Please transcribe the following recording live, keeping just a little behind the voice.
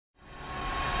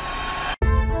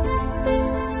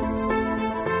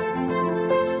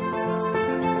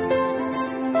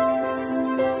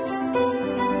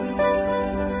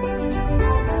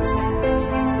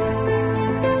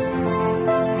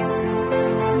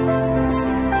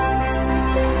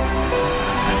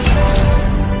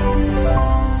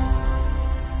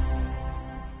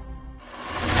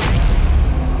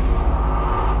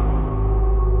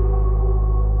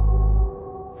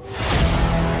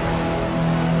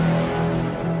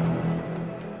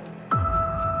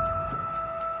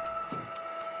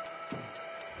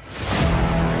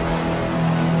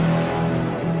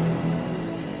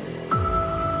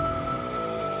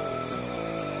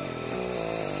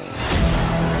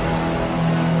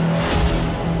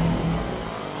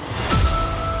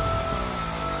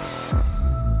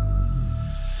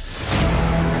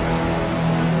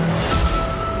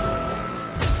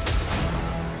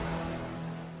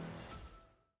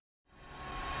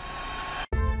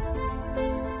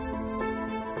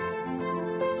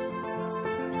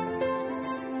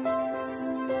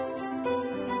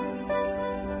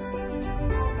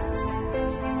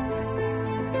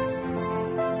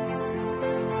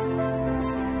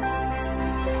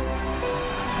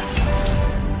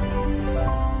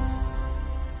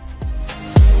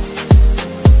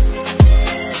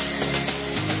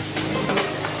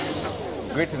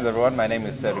Greetings everyone, my name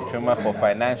is Cedric Chuuma for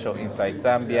Financial Insight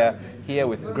Zambia, here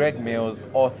with Greg Mills,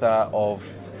 author of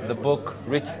the book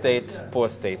Rich State, Poor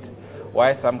State,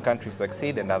 Why Some Countries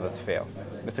Succeed and Others Fail.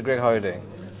 Mr. Greg, how are you doing?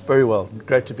 Very well.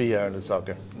 Great to be here in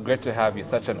Lusaka. Great to have you.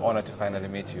 Such an honor to finally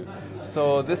meet you.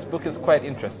 So this book is quite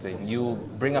interesting. You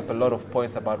bring up a lot of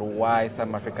points about why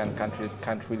some African countries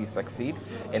can't really succeed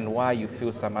and why you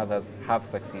feel some others have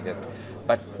succeeded.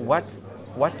 But what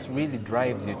really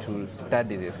drives you to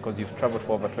study this? Because you've traveled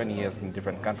for over 20 years in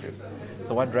different countries.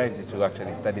 So what drives you to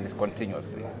actually study this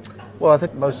continuously? Well, I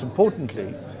think most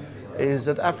importantly is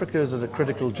that Africa is at a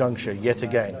critical juncture yet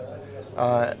again.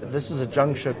 This is a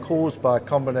juncture caused by a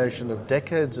combination of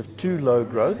decades of too low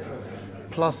growth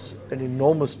plus an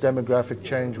enormous demographic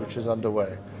change which is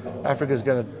underway. Africa is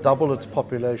going to double its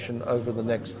population over the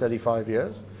next 35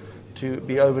 years to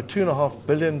be over 2.5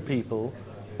 billion people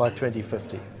by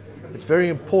 2050. It's very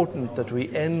important that we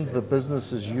end the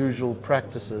business as usual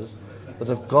practices that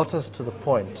have got us to the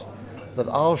point that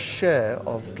our share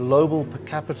of global per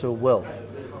capita wealth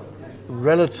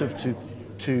relative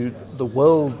to the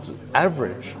world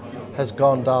average has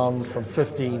gone down from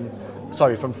 30 to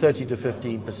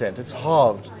 15%. It's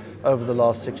halved over the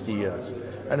last 60 years.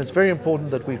 And it's very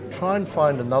important that we try and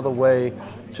find another way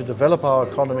to develop our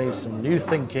economies, some new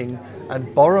thinking,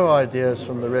 and borrow ideas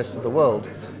from the rest of the world.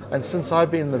 And since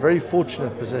I've been in the very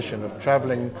fortunate position of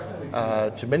traveling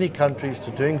to many countries,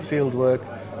 to doing field work,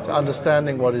 to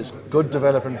understanding what is good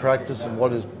development practice and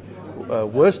what is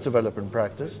worst development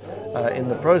practice in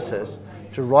the process,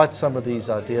 to write some of these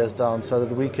ideas down so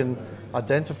that we can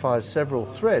identify several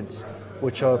threads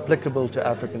which are applicable to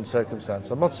African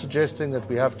circumstances. I'm not suggesting that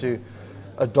we have to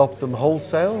adopt them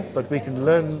wholesale, but we can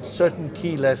learn certain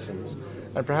key lessons.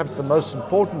 And perhaps the most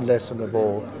important lesson of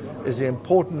all is the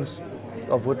importance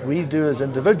of what we do as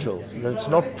individuals, that it's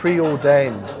not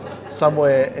preordained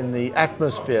somewhere in the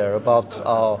atmosphere about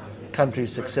our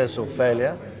country's success or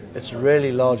failure. It's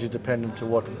really largely dependent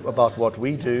about what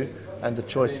we do and the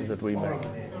choices that we make.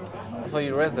 So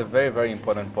you raised a very, very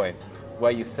important point,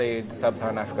 where you say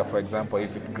Sub-Saharan Africa, for example,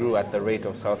 if it grew at the rate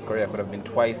of South Korea, could have been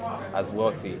twice as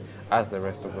wealthy as the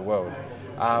rest of the world.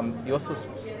 You also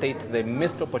state the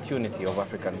missed opportunity of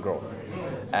African growth.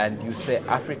 And you say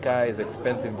Africa is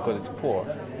expensive because it's poor,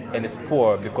 and it's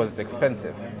poor because it's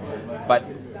expensive. But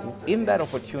in that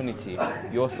opportunity,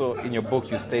 you also, in your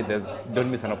book, you state don't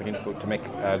miss an opportunity to make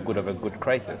good of a good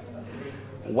crisis.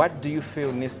 What do you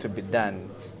feel needs to be done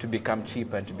to become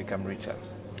cheaper and to become richer?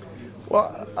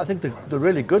 Well, I think the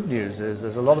really good news is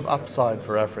there's a lot of upside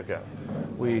for Africa.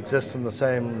 We exist in the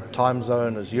same time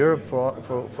zone as Europe,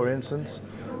 for instance.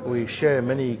 We share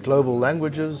many global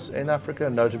languages in Africa,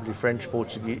 notably French,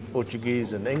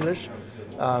 Portuguese and English,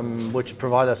 which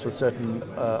provide us with certain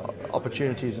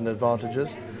opportunities and advantages.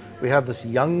 We have this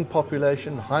young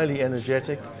population, highly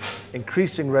energetic,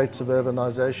 increasing rates of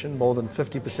urbanization. More than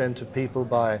 50% of people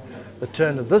by the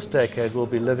turn of this decade will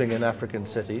be living in African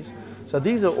cities. So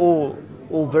these are all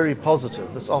very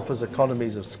positive. This offers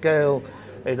economies of scale.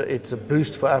 It's a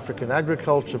boost for African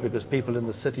agriculture because people in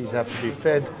the cities have to be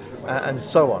fed, and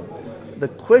so on. The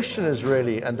question is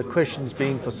really, and the question's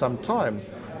been for some time,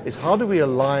 is how do we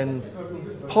align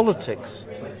politics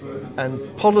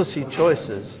and policy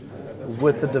choices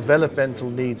with the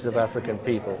developmental needs of African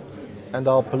people? And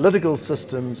our political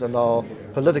systems and our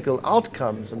political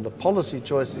outcomes and the policy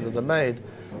choices that are made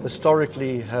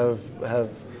historically have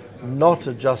not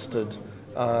adjusted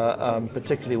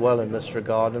particularly well in this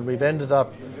regard, and we've ended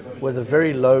up with a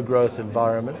very low growth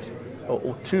environment,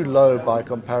 or too low by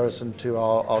comparison to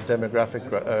our demographic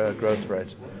growth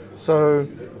rate. So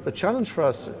the challenge for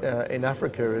us in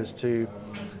Africa is to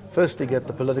firstly get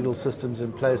the political systems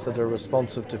in place that are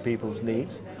responsive to people's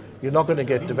needs. You're not going to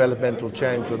get developmental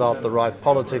change without the right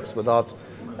politics, without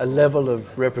a level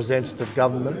of representative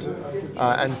government,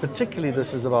 and particularly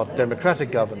this is about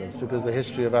democratic governance, because the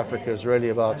history of Africa is really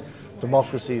about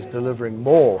democracies delivering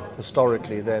more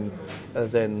historically than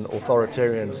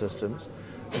authoritarian systems.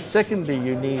 And secondly,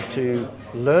 you need to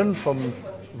learn from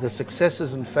the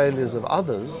successes and failures of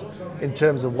others in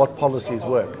terms of what policies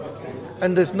work.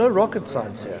 And there's no rocket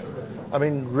science here. I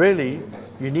mean, really,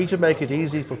 you need to make it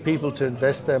easy for people to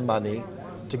invest their money,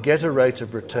 to get a rate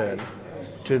of return,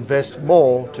 to invest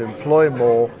more, to employ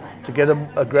more, to get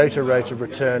a greater rate of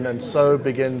return, and so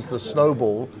begins the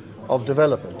snowball of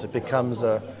development. It becomes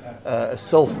a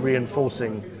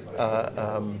self-reinforcing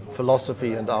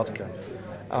philosophy and outcome.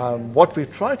 What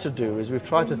we've tried to do is we've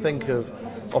tried to think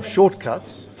of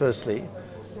shortcuts, firstly,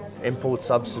 import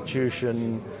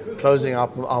substitution, closing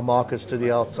up our markets to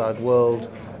the outside world,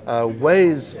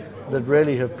 ways that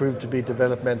really have proved to be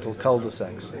developmental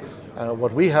cul-de-sacs.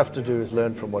 What we have to do is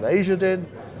learn from what Asia did,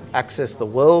 access the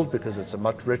world because it's a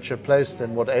much richer place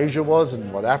than what Asia was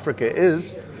and what Africa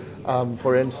is,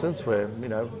 for instance, where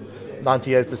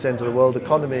 98% of the world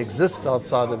economy exists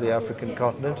outside of the African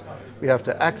continent. We have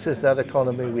to access that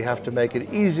economy. We have to make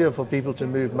it easier for people to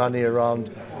move money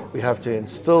around. We have to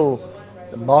instill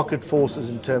the market forces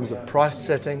in terms of price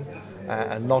setting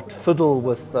and not fiddle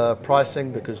with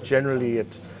pricing, because generally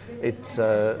it's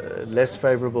less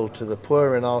favorable to the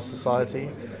poor in our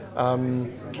society.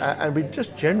 And we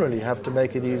just generally have to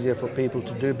make it easier for people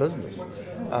to do business.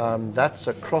 That's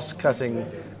a cross-cutting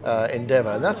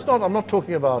endeavor. And that's not, I'm not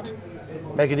talking about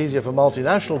make it easier for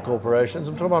multinational corporations.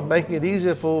 I'm talking about making it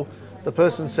easier for the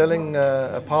person selling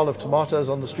a pile of tomatoes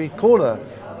on the street corner,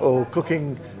 or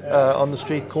cooking on the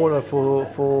street corner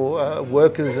for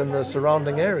workers in the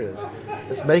surrounding areas.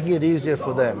 It's making it easier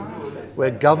for them, where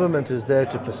government is there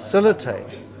to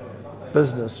facilitate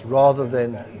business rather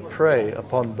than prey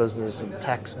upon business and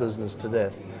tax business to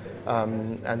death.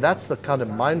 And that's the kind of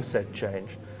mindset change.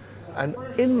 And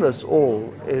in this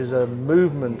all is a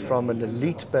movement from an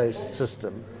elite-based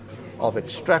system of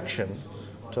extraction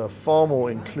to a far more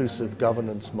inclusive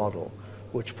governance model,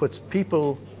 which puts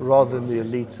people rather than the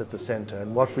elites at the center.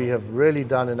 And what we have really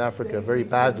done in Africa very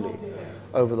badly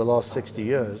over the last 60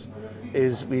 years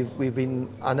is we've been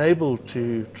unable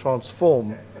to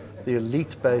transform the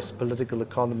elite-based political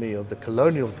economy of the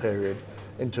colonial period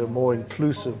into a more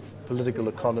inclusive political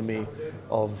economy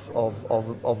of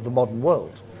the modern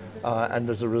world. And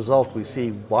as a result, we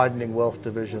see widening wealth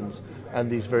divisions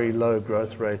and these very low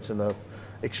growth rates and an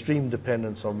extreme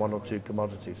dependence on one or two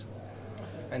commodities.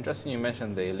 Interesting you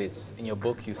mentioned the elites. In your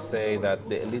book, you say that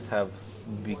the elites have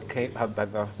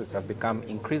become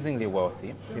increasingly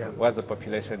wealthy, whereas the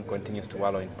population continues to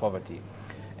wallow in poverty.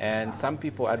 And some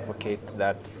people advocate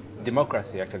that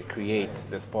democracy actually creates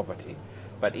this poverty.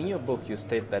 But in your book, you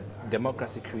state that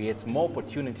democracy creates more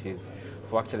opportunities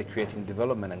for actually creating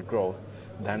development and growth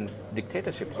than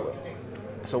dictatorships will.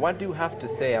 So what do you have to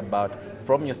say about,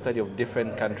 from your study of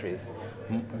different countries,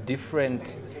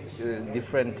 different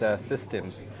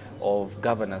systems of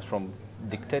governance, from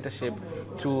dictatorship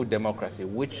to democracy?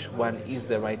 Which one is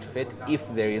the right fit,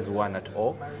 if there is one at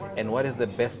all? And what is the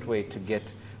best way to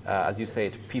get, as you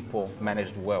said, people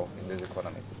managed well in these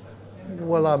economies?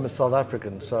 Well, I'm a South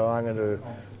African, so I'm going to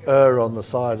err on the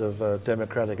side of a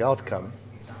democratic outcome,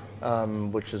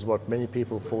 which is what many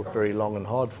people fought very long and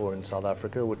hard for in South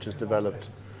Africa, which has developed,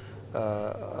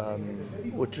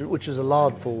 which has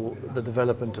allowed for the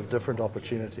development of different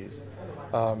opportunities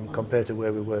compared to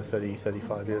where we were 30,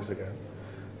 35 years ago.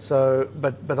 So,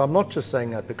 but I'm not just saying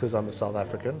that because I'm a South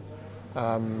African.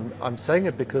 I'm saying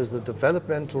it because the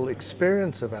developmental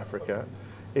experience of Africa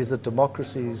is that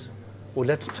democracies, or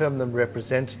let's term them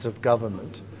representative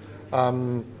government,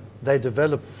 they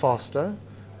develop faster,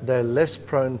 they're less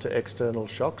prone to external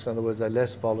shocks, in other words, they're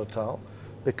less volatile,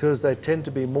 because they tend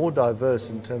to be more diverse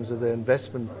in terms of their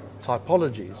investment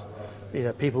typologies.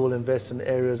 People will invest in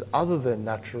areas other than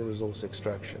natural resource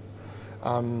extraction.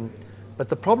 But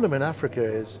the problem in Africa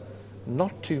is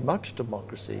not too much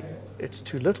democracy, it's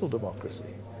too little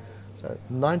democracy. So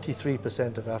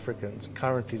 93% of Africans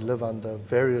currently live under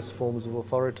various forms of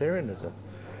authoritarianism.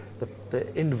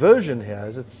 The inversion here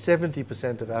is that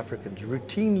 70% of Africans,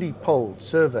 routinely polled,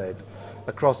 surveyed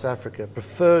across Africa,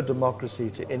 prefer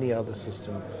democracy to any other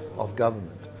system of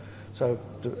government. So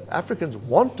Africans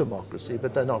want democracy,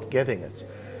 but they're not getting it.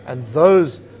 And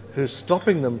those who are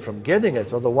stopping them from getting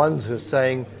it are the ones who are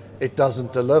saying it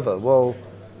doesn't deliver. Well,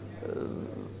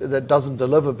 that doesn't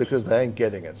deliver because they ain't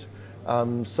getting it.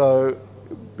 So,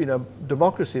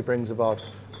 democracy brings about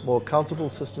more accountable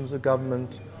systems of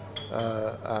government,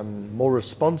 more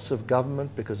responsive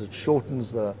government because it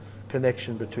shortens the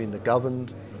connection between the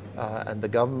governed and the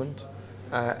government,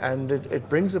 and it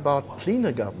brings about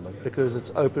cleaner government because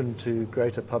it's open to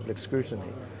greater public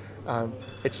scrutiny.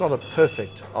 It's not a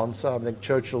perfect answer. I think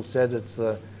Churchill said it's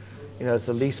the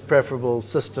least preferable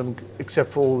system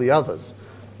except for all the others.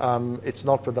 It's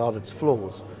not without its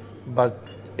flaws, but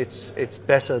it's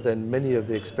better than many of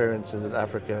the experiences that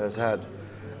Africa has had.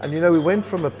 And we went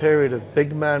from a period of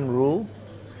big man rule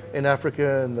in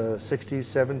Africa in the 60s,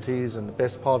 70s, and the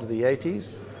best part of the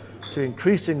 80s, to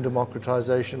increasing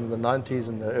democratization in the 90s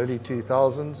and the early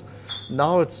 2000s.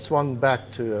 Now it's swung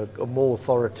back to a more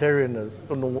authoritarian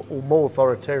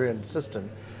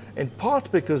system, in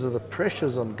part because of the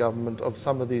pressures on government of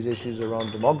some of these issues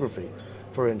around demography,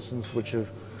 for instance, which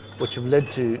have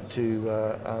led to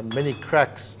many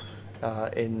cracks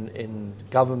in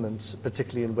governments,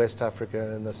 particularly in West Africa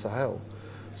and in the Sahel.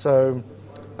 So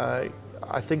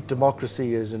I think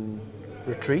democracy is in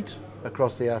retreat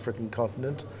across the African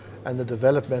continent, and the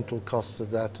developmental costs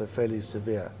of that are fairly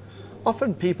severe.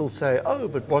 Often people say, oh,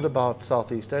 but what about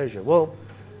Southeast Asia? Well,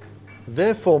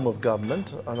 their form of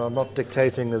government, and I'm not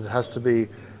dictating that it has to be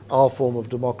our form of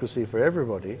democracy for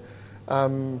everybody,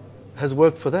 has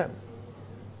worked for them.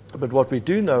 But what we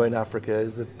do know in Africa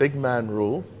is that big man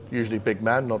rule, usually big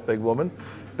man, not big woman,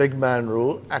 big man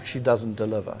rule actually doesn't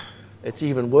deliver. It's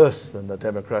even worse than the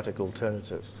democratic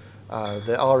alternative.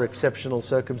 There are exceptional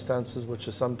circumstances which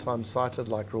are sometimes cited,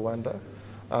 like Rwanda,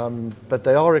 but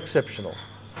they are exceptional.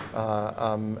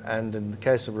 And in the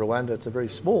case of Rwanda, it's a very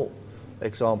small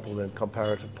example in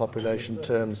comparative population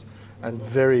terms, and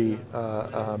very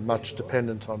much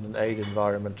dependent on an aid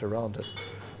environment around it.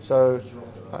 So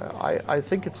I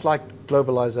think it's like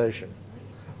globalization.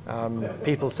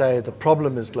 People say the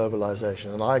problem is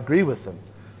globalization, and I agree with them.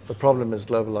 The problem is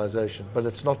globalization, but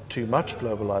it's not too much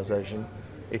globalization,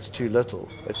 it's too little.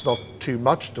 It's not too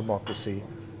much democracy,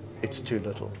 it's too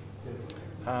little.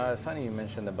 Funny you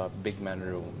mentioned about big man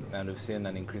rule, and we've seen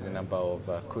an increasing number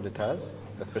of coup d'etats,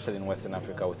 especially in Western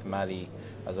Africa, with Mali,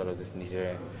 as well as this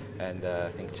Niger, and I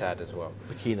think Chad as well.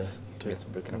 Burkina. Yes,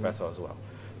 Burkina Faso as well.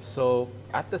 So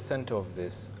at the center of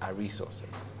this are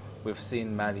resources. We've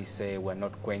seen Mali say we're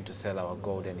not going to sell our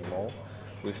gold anymore.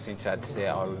 We've seen Chad say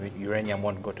our uranium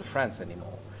won't go to France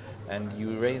anymore. And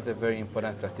you raised a very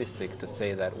important statistic to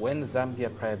say that when Zambia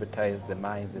privatized the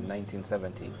mines in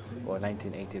 1970 or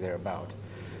 1980 thereabout,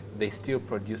 they still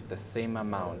produced the same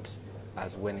amount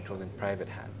as when it was in private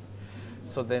hands.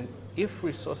 So then, if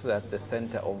resources are at the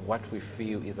center of what we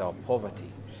feel is our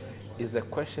poverty, is the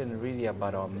question really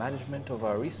about our management of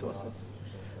our resources?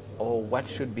 Or what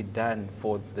should be done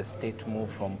for the state to move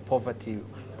from poverty,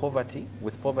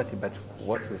 but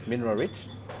what's with mineral rich?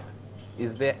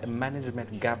 Is there a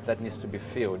management gap that needs to be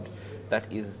filled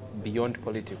that is beyond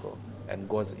political and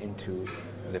goes into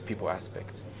the people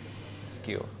aspect,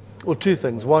 skill? Well, two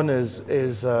things. One is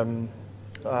what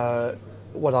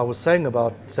I was saying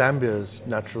about Zambia's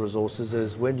natural resources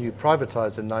is when you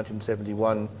privatized in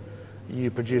 1971,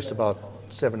 you produced about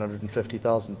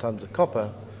 750,000 tons of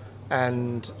copper,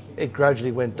 and it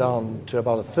gradually went down to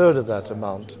about a third of that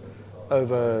amount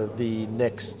over the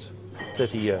next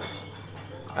 30 years.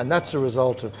 And that's a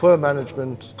result of poor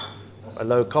management, a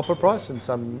low copper price in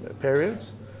some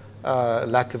periods,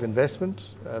 lack of investment,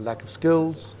 lack of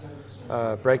skills,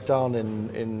 breakdown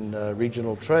in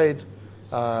regional trade,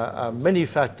 many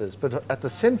factors. But at the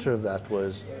center of that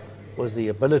was the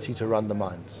ability to run the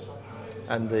mines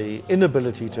and the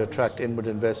inability to attract inward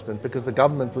investment because the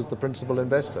government was the principal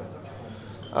investor.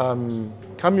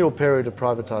 Come your period of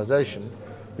privatization,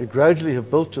 you gradually have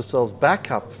built yourselves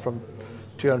back up from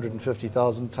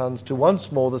 250,000 tons to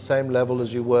once more the same level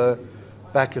as you were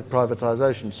back at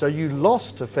privatization. So you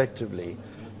lost effectively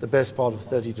the best part of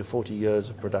 30 to 40 years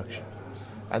of production.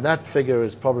 And that figure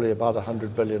is probably about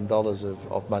 $100 billion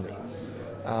of money.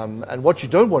 And what you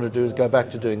don't want to do is go back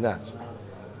to doing that.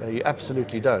 You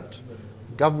absolutely don't.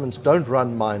 Governments don't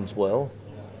run mines well.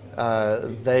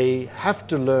 They have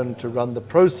to learn to run the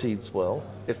proceeds well,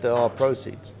 if there are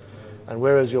proceeds. And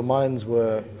whereas your mines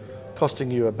were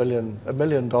costing you $1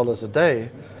 million a day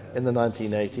in the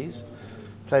 1980s,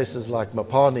 places like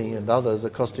Mopani and others are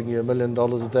costing you $1 million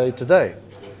a day today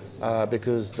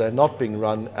because they're not being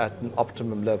run at an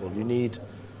optimum level. You need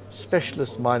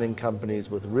specialist mining companies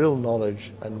with real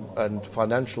knowledge and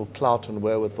financial clout and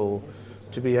wherewithal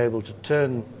to be able to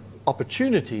turn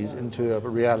opportunities into a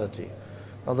reality.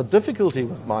 Now the difficulty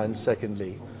with mines,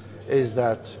 secondly, is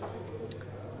that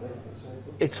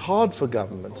it's hard for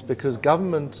governments because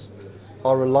governments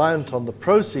are reliant on the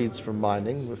proceeds from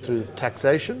mining through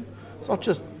taxation. It's not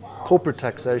just corporate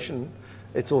taxation,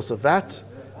 it's also VAT,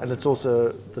 and it's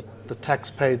also the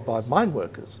tax paid by mine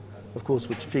workers, of course,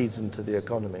 which feeds into the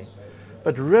economy.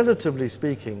 But relatively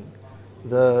speaking,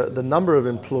 the number of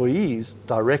employees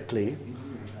directly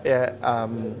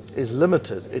is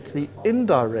limited. It's the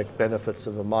indirect benefits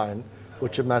of a mine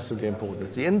which are massively important.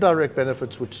 It's the indirect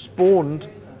benefits which spawned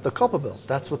the copper belt.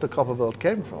 That's what the copper belt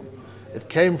came from. It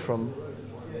came from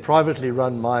privately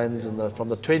run mines from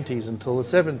the 20s until the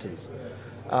 70s.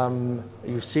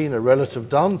 You've seen a relative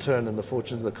downturn in the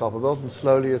fortunes of the copper belt, and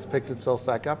slowly it's picked itself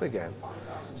back up again.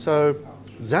 So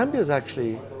Zambia's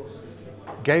actually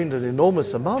gained an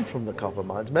enormous amount from the copper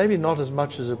mines, maybe not as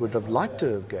much as it would have liked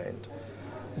to have gained.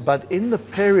 But in the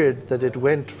period that it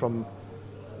went from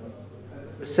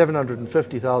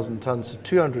 750,000 tons to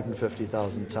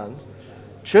 250,000 tons,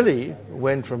 Chile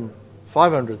went from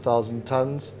 500,000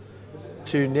 tons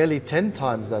to nearly 10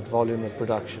 times that volume of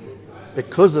production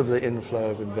because of the inflow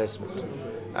of investment.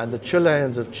 And the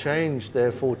Chileans have changed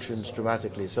their fortunes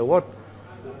dramatically. So what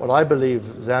I believe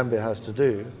Zambia has to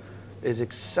do is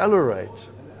accelerate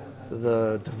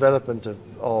the development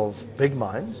of big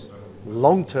mines,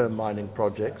 long-term mining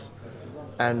projects,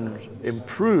 and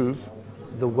improve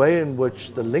the way in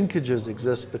which the linkages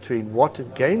exist between what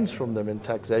it gains from them in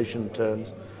taxation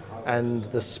terms and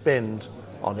the spend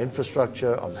on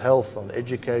infrastructure, on health, on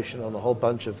education, on a whole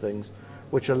bunch of things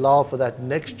which allow for that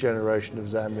next generation of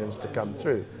Zambians to come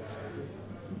through.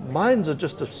 Mines are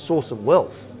just a source of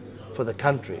wealth for the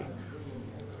country.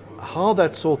 How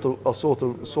that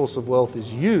source of wealth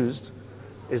is used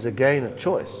is again a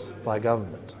choice by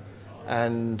government.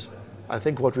 And I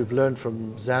think what we've learned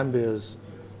from Zambia's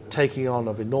taking on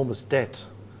of enormous debt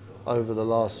over the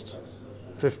last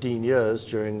 15 years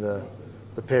during the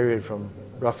period from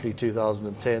roughly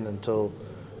 2010 until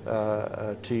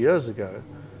 2 years ago,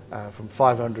 from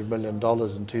 $500 million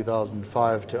in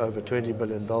 2005 to over $20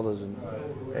 billion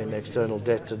in external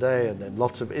debt today, and then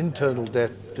lots of internal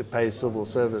debt to pay civil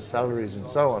service salaries and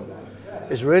so on,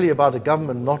 is really about a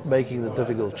government not making the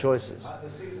difficult choices.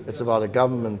 It's about a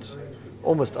government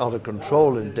almost out of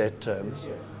control in debt terms,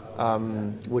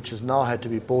 which has now had to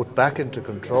be brought back into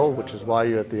control, which is why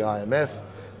you're at the IMF,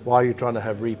 why you're trying to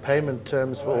have repayment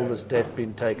terms for all this debt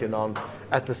being taken on,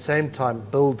 at the same time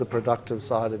build the productive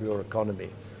side of your economy.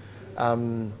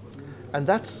 And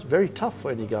that's very tough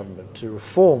for any government to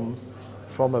reform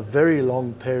from a very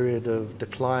long period of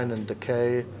decline and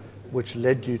decay which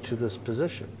led you to this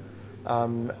position.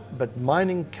 But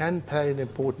mining can play an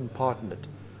important part in it.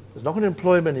 It's not going to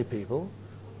employ many people,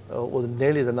 or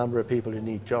nearly the number of people who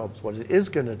need jobs. What it is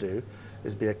going to do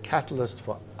is be a catalyst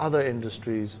for other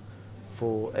industries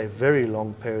for a very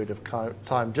long period of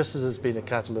time, just as it's been a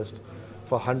catalyst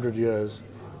for 100 years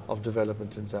of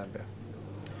development in Zambia.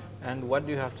 And what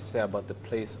do you have to say about the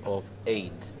place of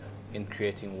aid in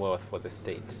creating wealth for the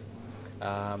state?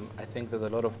 I think there's a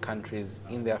lot of countries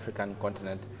in the African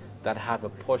continent that have a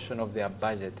portion of their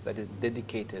budget that is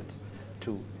dedicated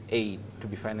to aid, to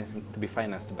be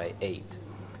financed by aid.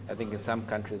 I think in some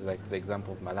countries, like the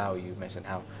example of Malawi, you mentioned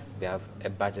how they have a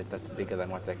budget that's bigger than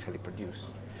what they actually produce.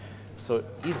 So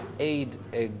is aid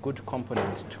a good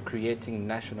component to creating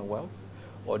national wealth,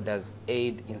 or does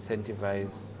aid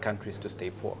incentivize countries to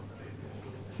stay poor?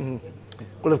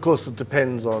 Well, of course, it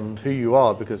depends on who you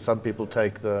are, because some people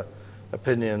take the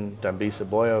opinion, Dambisa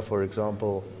Moyo, for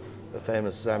example, the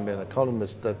famous Zambian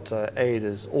economist, that aid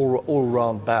is all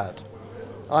round bad.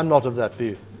 I'm not of that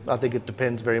view. I think it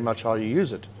depends very much how you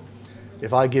use it.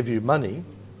 If I give you money,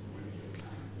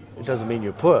 it doesn't mean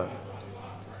you're poor.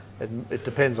 It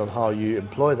depends on how you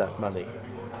employ that money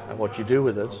and what you do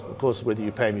with it. Of course, whether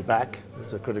you pay me back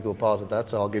is a critical part of that,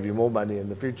 so I'll give you more money in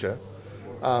the future.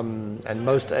 And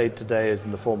most aid today is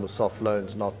in the form of soft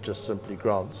loans, not just simply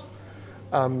grants.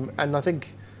 And I think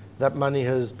that money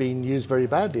has been used very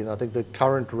badly. And I think the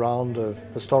current round of,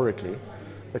 historically,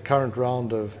 the current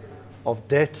round of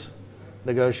debt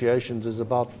negotiations is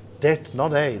about debt,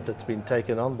 not aid, that's been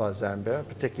taken on by Zambia,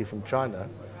 particularly from China,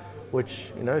 which,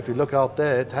 you know, if you look out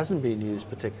there, it hasn't been used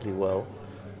particularly well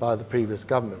by the previous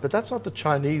government. But that's not the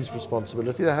Chinese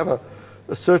responsibility. They have a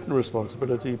certain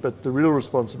responsibility, but the real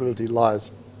responsibility lies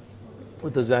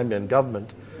with the Zambian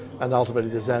government and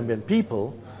ultimately the Zambian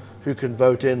people, who can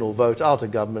vote in or vote out a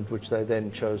government which they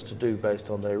then chose to do based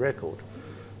on their record.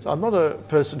 So I'm not a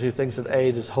person who thinks that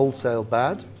aid is wholesale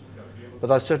bad, but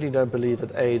I certainly don't believe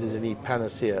that aid is any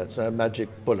panacea. It's no magic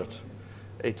bullet.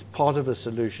 It's part of a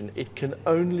solution. It can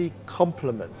only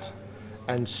complement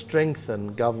and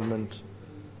strengthen government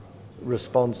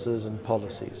responses and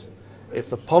policies.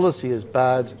 If the policy is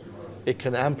bad, it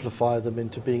can amplify them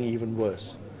into being even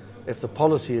worse. If the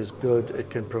policy is good,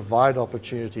 it can provide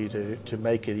opportunity to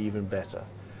make it even better.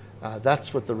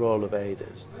 That's what the role of aid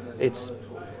is.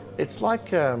 It's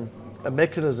like a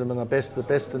mechanism, and the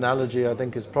best analogy, I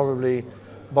think, is probably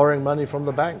borrowing money from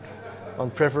the bank on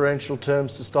preferential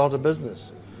terms to start a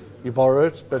business. You borrow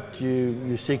it, but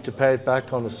you seek to pay it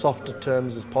back on as softer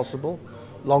terms as possible,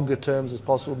 longer terms as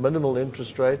possible, minimal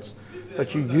interest rates,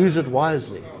 but you use it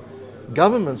wisely.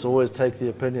 Governments always take the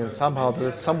opinion somehow that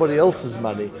it's somebody else's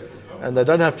money and they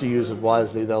don't have to use it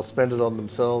wisely, they'll spend it on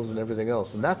themselves and everything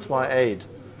else. And that's why aid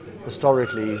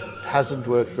historically hasn't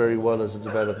worked very well as a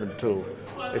development tool.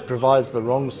 It provides the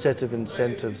wrong set of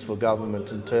incentives for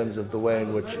government in terms of the way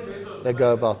in which they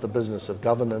go about the business of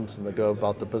governance and they go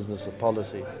about the business of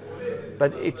policy.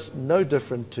 But it's no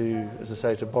different to, as I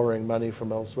say, to borrowing money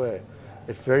from elsewhere.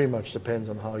 It very much depends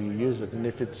on how you use it. And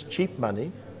if it's cheap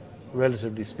money,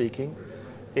 relatively speaking,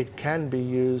 it can be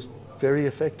used very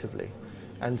effectively.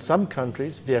 And some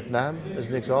countries, Vietnam as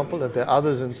an example, and there are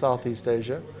others in Southeast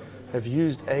Asia, have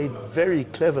used aid very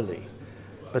cleverly,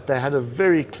 but they had a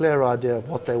very clear idea of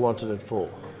what they wanted it for.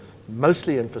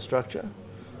 Mostly infrastructure,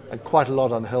 and quite a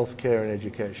lot on healthcare and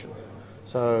education.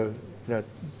 So,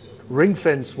 ring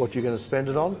fence what you're going to spend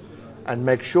it on, and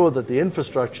make sure that the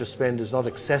infrastructure spend is not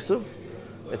excessive.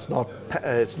 It's not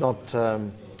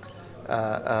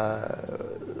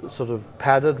sort of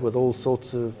padded with all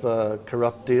sorts of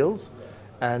corrupt deals,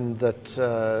 and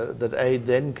that aid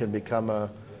then can become a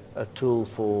tool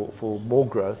for more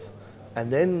growth.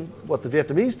 And then what the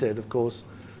Vietnamese did, of course,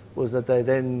 was that they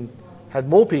then had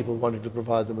more people wanting to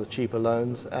provide them with cheaper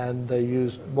loans, and they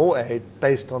used more aid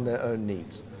based on their own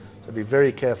needs. So be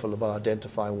very careful about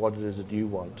identifying what it is that you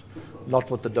want,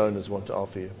 not what the donors want to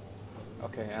offer you.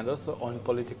 Okay, and also on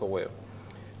political will.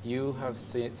 You have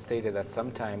stated that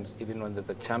sometimes, even when there's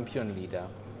a champion leader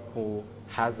who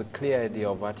has a clear idea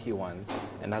of what he wants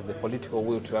and has the political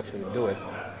will to actually do it,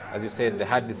 as you said, the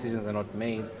hard decisions are not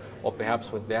made, or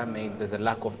perhaps when they are made, there's a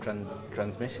lack of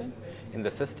transmission in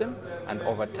the system and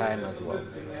over time as well.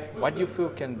 What do you feel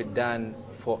can be done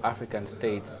for African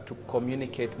states to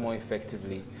communicate more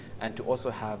effectively and to also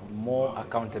have more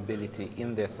accountability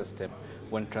in their system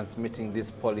when transmitting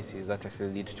these policies that actually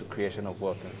lead to creation of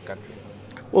wealth in the country?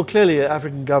 Well, clearly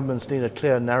African governments need a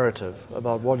clear narrative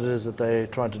about what it is that they're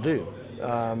trying to do,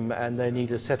 and they need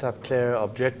to set up clear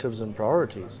objectives and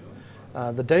priorities.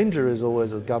 The danger is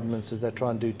always with governments is they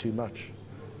try and do too much,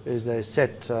 is they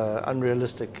set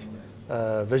unrealistic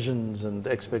visions and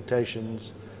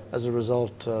expectations, as a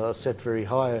result set very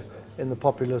high in the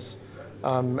populace,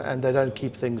 and they don't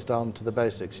keep things down to the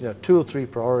basics. 2 or 3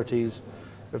 priorities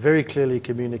are very clearly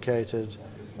communicated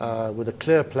with a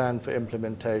clear plan for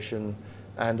implementation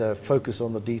and a focus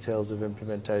on the details of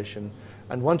implementation.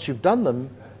 And once you've done them,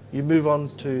 you move on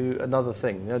to another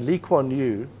thing. Lee Kuan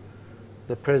Yew,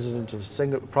 the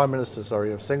Prime Minister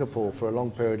of Singapore for a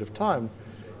long period of time,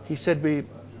 he said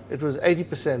it was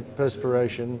 80%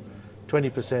 perspiration,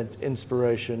 20%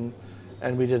 inspiration,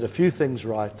 and we did a few things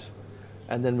right,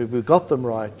 and then we got them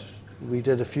right, we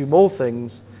did a few more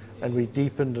things, and we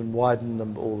deepened and widened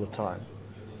them all the time.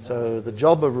 So the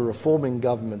job of a reforming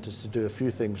government is to do a few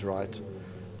things right.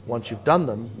 Once you've done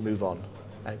them, move on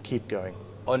and keep going.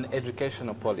 On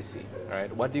educational policy,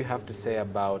 right? What do you have to say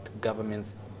about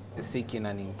governments seeking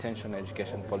an intentional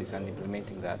education policy and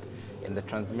implementing that in the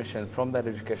transmission from that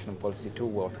education policy to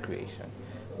wealth creation?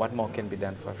 What more can be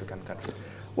done for African countries?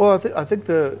 Well, I think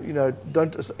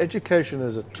education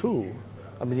is a tool.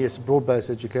 I mean, yes,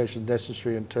 broad-based education is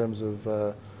necessary in terms of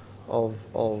an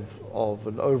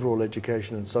overall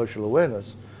education and social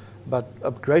awareness, but a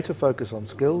greater focus on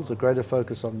skills, a greater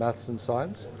focus on maths and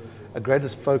science, a greater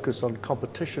focus on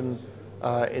competition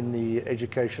in the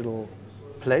educational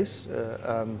place,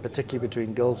 particularly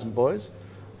between girls and boys,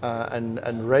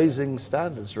 and raising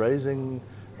standards, raising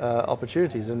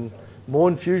opportunities, and more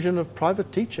infusion of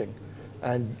private teaching.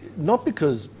 And not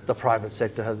because the private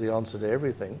sector has the answer to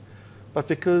everything, but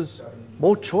because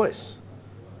more choice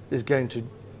is going to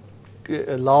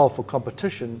allow for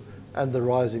competition and the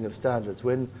rising of standards.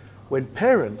 When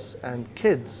parents and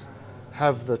kids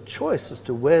have the choice as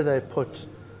to where they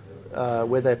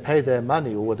pay their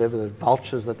money, or whatever the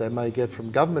vouchers that they may get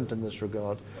from government in this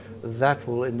regard, that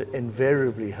will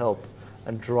invariably help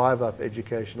and drive up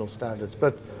educational standards.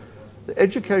 But the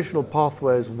educational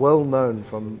pathway is well known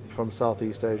from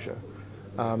Southeast Asia,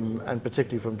 and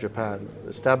particularly from Japan,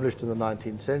 established in the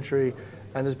 19th century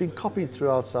and has been copied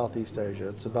throughout Southeast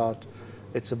Asia.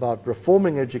 It's about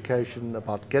reforming education,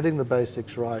 about getting the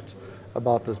basics right,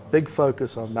 about this big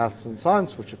focus on maths and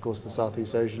science, which of course the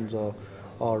Southeast Asians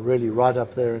are really right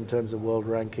up there in terms of world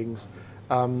rankings,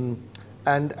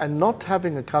 and not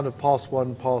having a kind of pass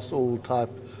one, pass all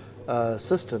type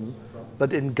system,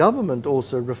 but in government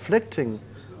also reflecting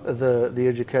the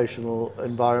educational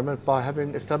environment by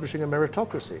establishing a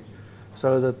meritocracy,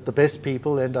 so that the best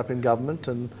people end up in government,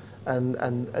 and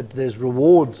there's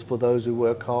rewards for those who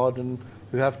work hard and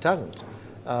who have talent,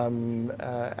 and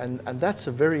that's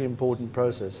a very important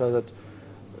process, so that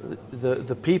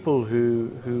the people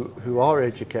who are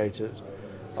educated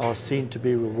are seen to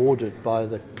be rewarded by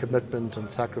the commitment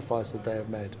and sacrifice that they have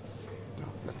made.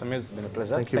 Mr. Mills, it's been a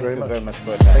pleasure. Thank you very much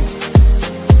for your time.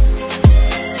 Thank you.